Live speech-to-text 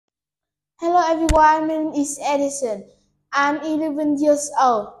Hello everyone, my name is Edison. I'm 11 years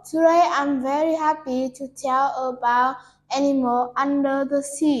old. Today I'm very happy to tell about animals under the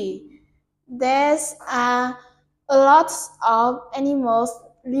sea. There's a lot of animals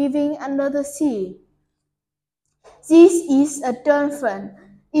living under the sea. This is a dolphin.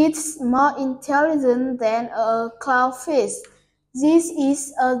 It's more intelligent than a clownfish. This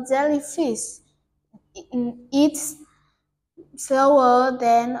is a jellyfish. It's slower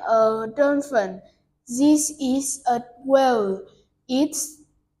than a dolphin. This is a whale. It's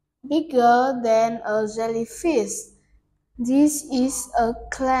bigger than a jellyfish. This is a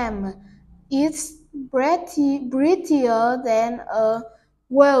clam. It's prettier than a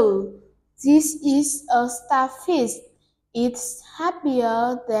whale. This is a starfish. It's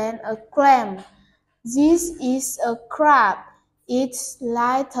happier than a clam. This is a crab. It's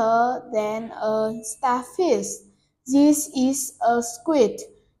lighter than a starfish. This is a squid.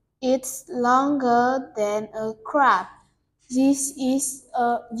 It's longer than a crab.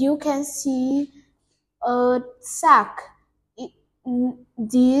 You can see a shark.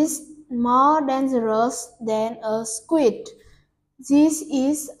 This more dangerous than a squid. This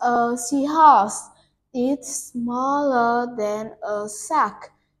is a seahorse. It's smaller than a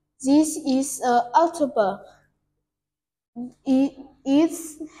shark. This is an octopus.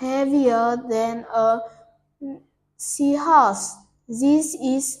 It's heavier than a seahorse. This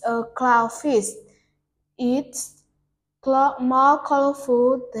is a clownfish. It's more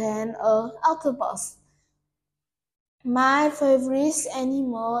colorful than an octopus. My favorite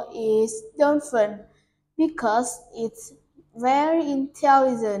animal is dolphin because it's very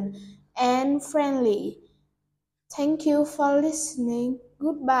intelligent and friendly. Thank you for listening.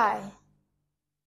 Goodbye.